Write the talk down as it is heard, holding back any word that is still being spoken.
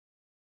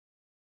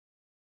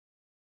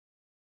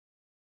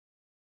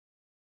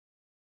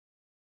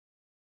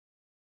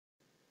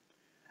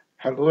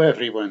Hello,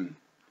 everyone.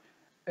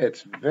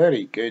 It's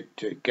very good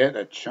to get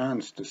a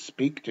chance to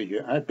speak to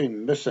you. I've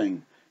been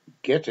missing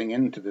getting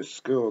into the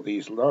school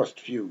these last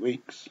few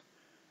weeks,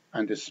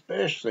 and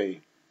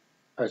especially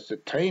as the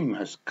time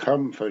has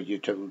come for you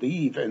to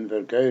leave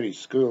Invergowrie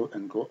School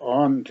and go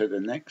on to the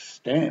next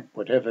step,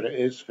 whatever it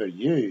is for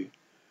you.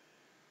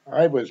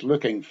 I was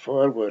looking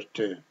forward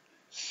to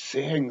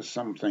saying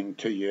something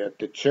to you at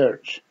the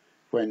church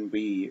when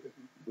we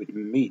would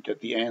meet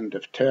at the end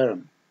of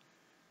term.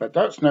 But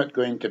that's not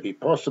going to be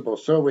possible.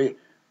 So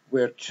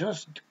we're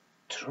just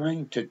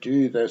trying to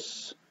do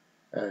this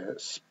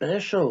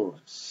special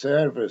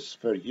service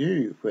for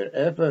you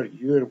wherever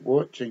you're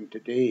watching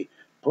today,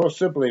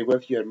 possibly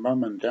with your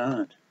mum and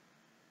dad.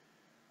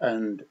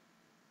 And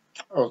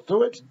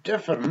although it's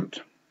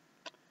different,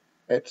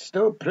 it's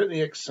still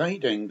pretty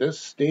exciting, this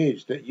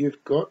stage that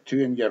you've got to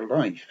in your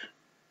life.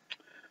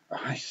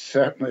 I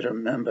certainly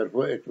remember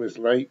what it was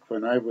like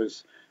when I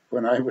was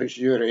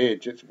your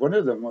age. It's one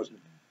of the most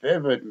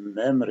vivid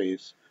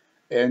memories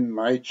in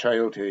my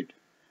childhood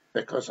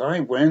because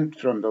I went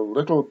from the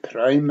little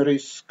primary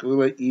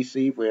school at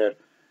Easy where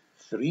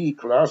 3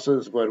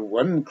 classes were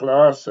 1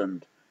 class,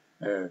 and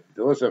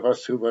those of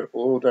us who were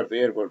older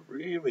there were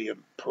really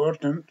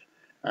important,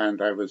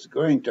 and I was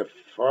going to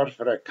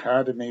Forfar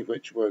Academy,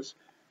 which was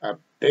a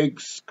big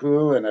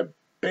school in a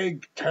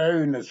big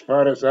town as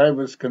far as I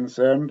was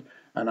concerned,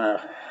 and I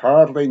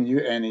hardly knew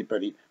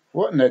anybody.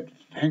 What an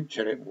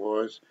adventure it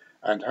was,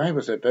 and I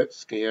was a bit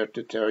scared,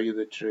 to tell you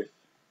the truth.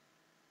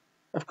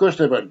 Of course,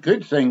 there were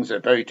good things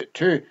about it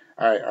too.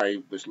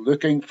 I was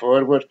looking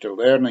forward to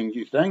learning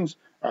new things.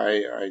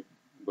 I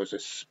was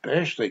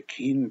especially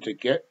keen to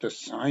get to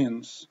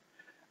science,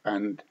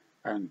 and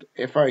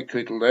if I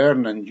could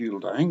learn a new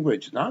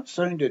language, that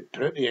sounded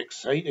pretty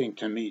exciting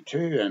to me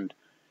too. And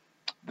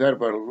there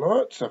were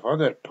lots of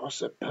other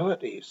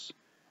possibilities,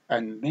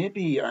 and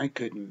maybe I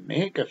could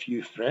make a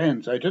few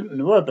friends. I didn't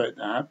know about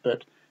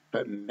that,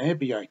 but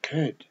maybe I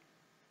could.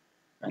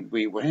 And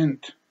we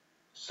went,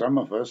 some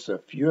of us, a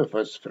few of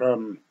us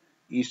from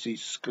Easy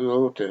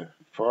School to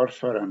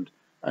Forfar, and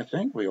I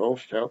think we all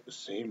felt the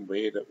same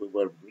way, that we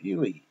were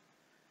really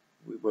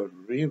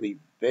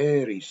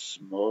very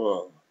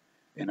small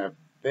in a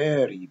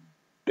very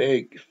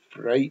big,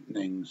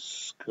 frightening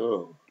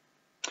school.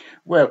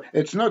 Well,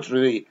 it's not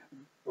really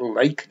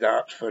like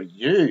that for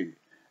you.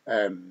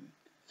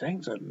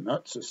 Things are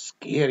not so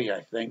scary,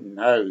 I think,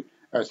 now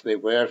as they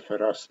were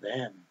for us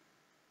then.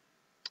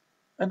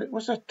 And it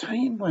was a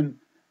time when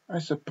I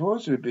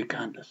suppose we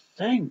began to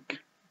think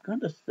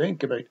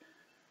about,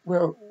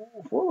 well,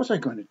 what was I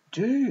going to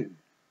do?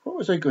 What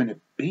was I going to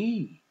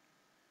be?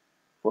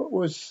 What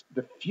was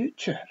the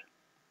future?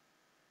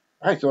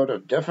 I thought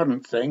of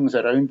different things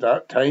around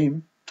that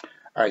time.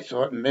 I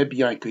thought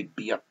maybe I could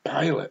be a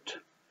pilot.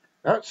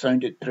 That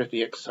sounded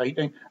pretty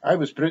exciting. I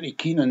was pretty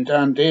keen on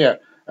Dan Dare,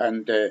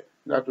 and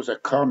that was a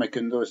comic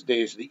in those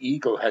days. The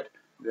Eagle had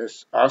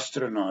this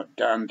astronaut,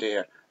 Dan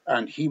Dare,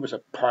 and he was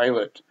a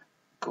pilot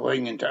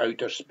going into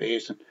outer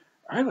space. And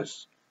I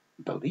was,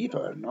 believe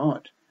it or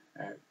not,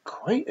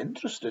 quite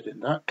interested in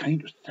that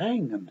kind of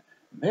thing. And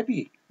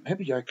maybe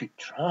I could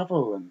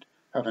travel and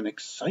have an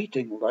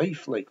exciting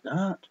life like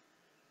that.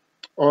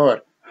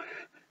 Or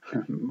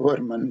more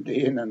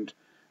mundane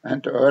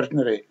and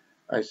ordinary,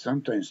 I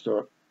sometimes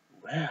thought,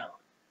 well,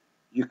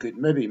 you could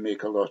maybe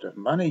make a lot of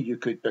money. You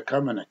could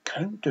become an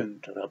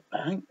accountant or a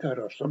banker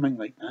or something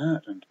like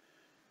that, and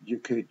you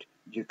could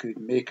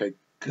make a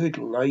good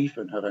life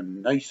and have a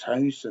nice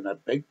house and a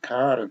big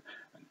car and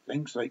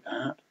things like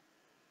that.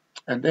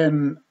 And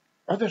then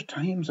other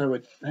times I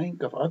would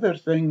think of other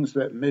things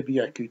that maybe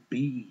I could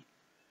be.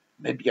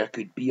 Maybe I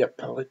could be a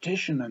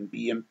politician and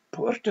be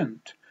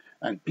important,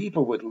 and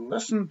people would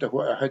listen to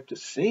what I had to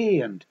say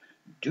and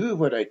do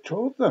what I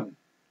told them.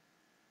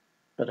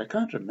 But I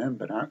can't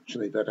remember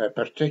actually that I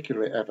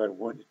particularly ever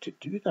wanted to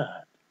do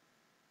that.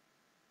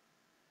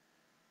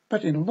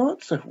 But in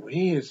lots of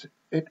ways,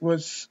 it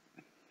was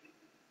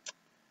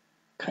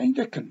kind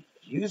of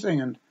confusing,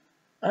 and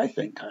I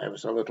think I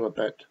was a little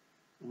bit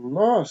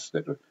lost.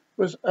 It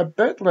was a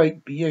bit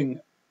like being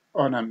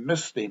on a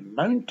misty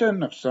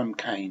mountain of some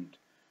kind,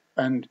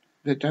 and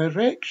the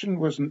direction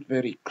wasn't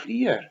very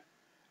clear.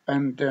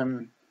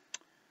 And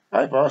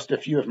I've asked a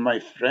few of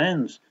my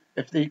friends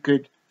if they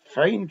could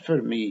find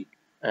for me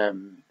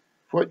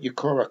what you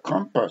call a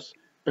compass,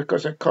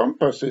 because a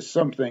compass is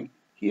something,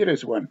 here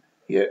is one,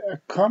 here, a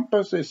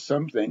compass is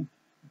something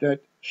that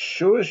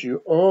shows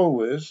you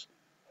always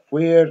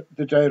where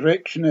the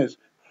direction is,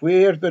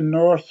 where the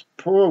North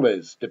Pole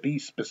is, to be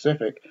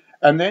specific,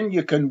 and then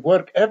you can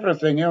work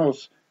everything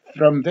else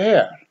from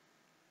there.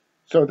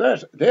 So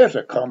there's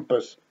a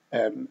compass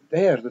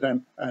there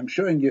that I'm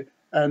showing you,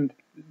 and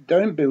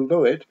down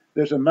below it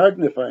there's a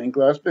magnifying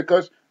glass,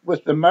 because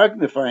with the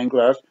magnifying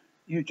glass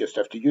you just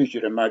have to use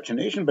your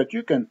imagination, but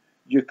you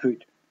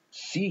could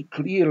see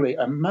clearly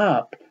a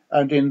map,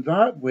 and in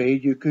that way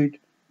you could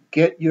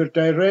get your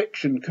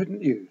direction,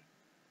 couldn't you?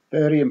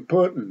 Very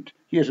important.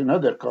 Here's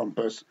another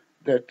compass,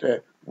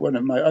 that one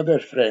of my other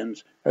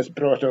friends has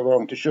brought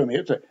along to show me.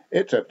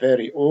 It's a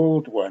very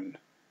old one.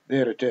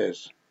 There it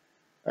is.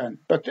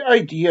 But the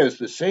idea is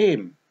the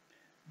same.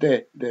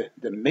 The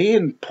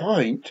main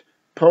point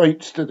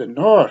points to the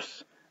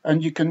north,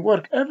 and you can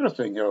work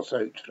everything else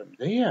out from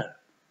there.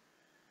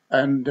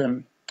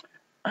 And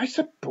I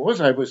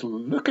suppose I was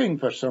looking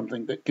for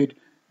something that could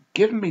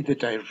give me the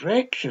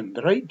direction,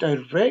 the right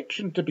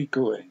direction to be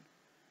going.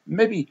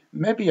 Maybe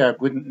I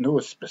wouldn't know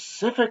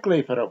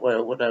specifically for a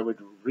while what I would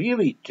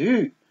really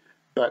do,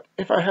 but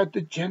if I had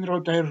the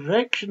general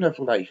direction of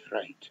life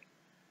right,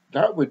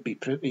 that would be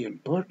pretty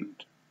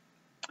important.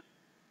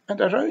 And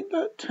around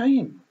that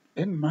time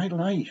in my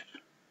life,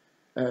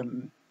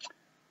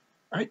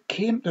 I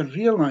came to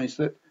realize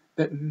that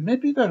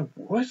maybe there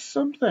was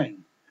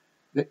something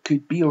that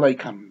could be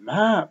like a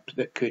map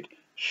that could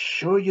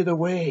show you the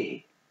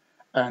way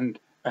and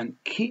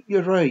keep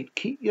you right,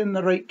 keep you in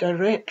the right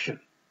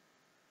direction.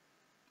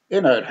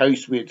 In our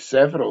house we had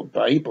several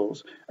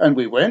Bibles, and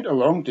we went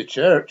along to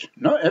church,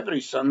 not every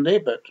Sunday,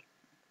 but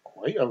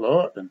quite a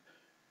lot. And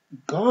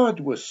God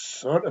was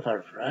sort of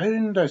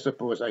around, I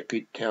suppose I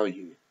could tell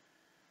you,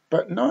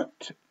 but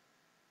not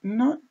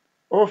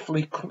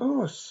awfully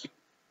close.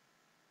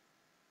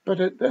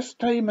 But at this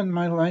time in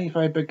my life,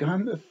 I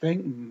began to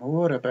think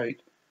more about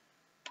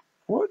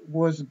what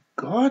was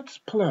God's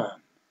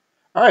plan.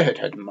 I had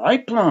had my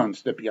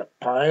plans to be a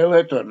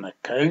pilot or an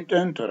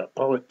accountant or a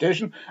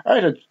politician.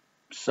 I had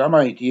some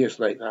ideas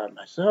like that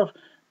myself.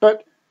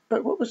 But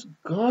what was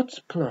God's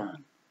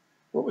plan?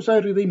 What was I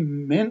really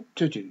meant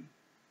to do?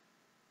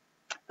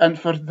 And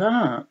for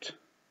that,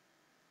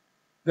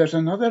 there's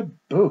another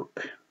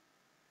book.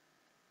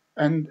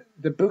 And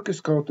the book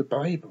is called the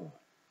Bible.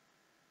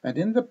 And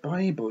in the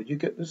Bible, you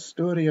get the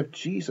story of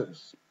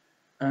Jesus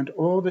and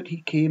all that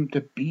he came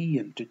to be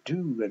and to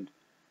do. And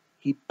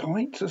he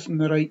points us in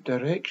the right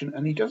direction.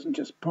 And he doesn't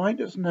just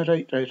point us in the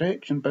right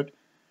direction, but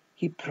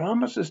he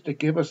promises to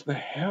give us the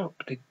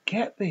help to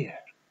get there.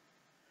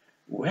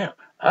 Well,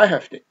 I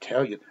have to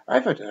tell you,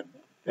 I've had a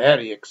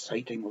very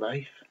exciting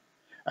life.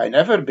 I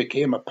never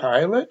became a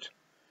pilot.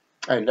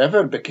 I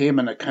never became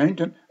an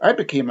accountant. I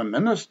became a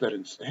minister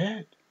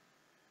instead.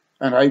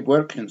 And I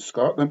worked in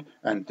Scotland,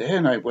 and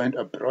then I went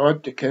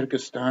abroad to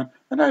Kyrgyzstan,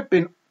 and I've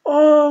been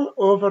all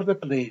over the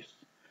place.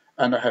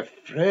 And I have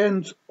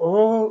friends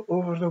all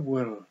over the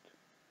world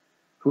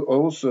who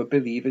also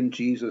believe in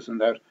Jesus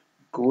and are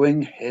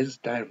going his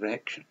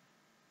direction.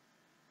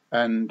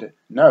 And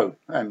now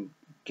I'm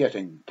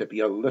getting to be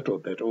a little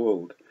bit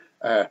old,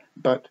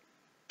 but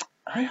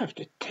I have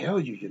to tell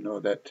you,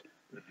 that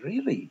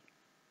really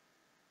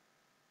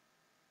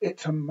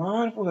it's a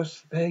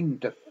marvelous thing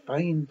to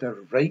find the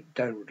right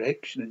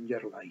direction in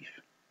your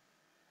life.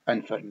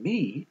 And for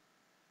me,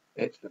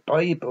 it's the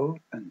Bible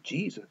and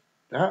Jesus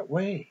that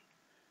way.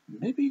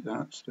 Maybe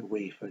that's the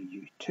way for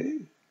you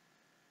too.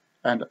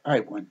 And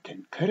I want to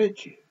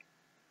encourage you.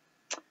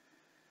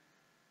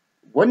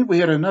 One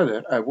way or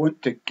another, I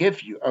want to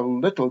give you a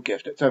little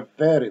gift. It's a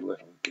very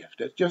little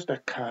gift. It's just a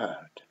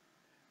card.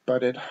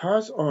 But it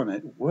has on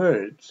it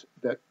words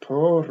that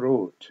Paul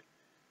wrote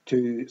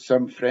to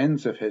some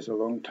friends of his a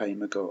long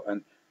time ago.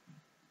 And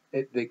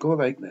they go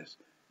like this.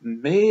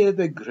 May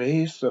the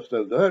grace of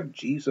the Lord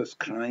Jesus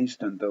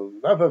Christ and the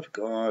love of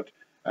God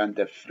and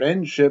the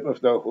friendship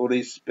of the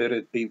Holy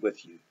Spirit be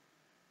with you.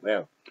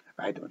 Well,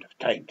 I don't have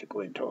time to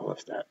go into all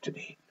of that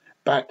today,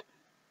 but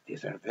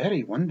these are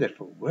very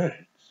wonderful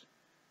words.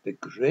 The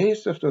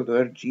grace of the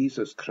Lord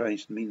Jesus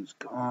Christ means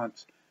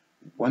God's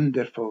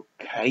wonderful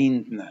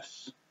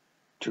kindness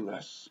to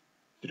us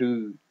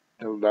through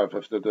the love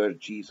of the Lord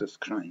Jesus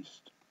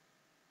Christ.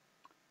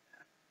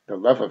 The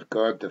love of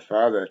God the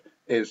Father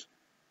is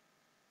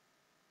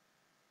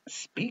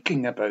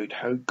speaking about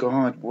how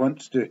God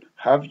wants to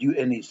have you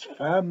in his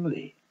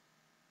family.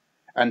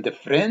 And the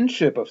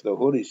friendship of the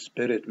Holy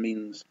Spirit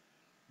means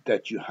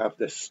that you have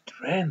the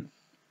strength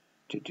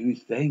to do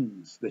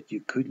things that you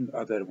couldn't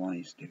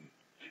otherwise do.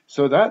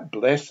 So that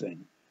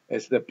blessing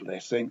is the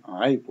blessing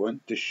I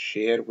want to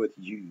share with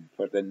you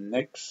for the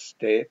next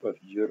step of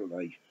your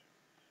life.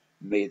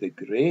 May the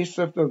grace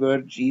of the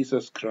Lord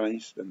Jesus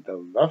Christ and the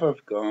love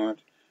of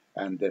God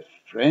and the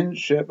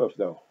friendship of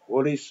the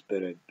Holy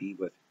Spirit be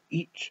with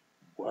each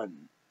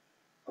one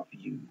of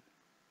you.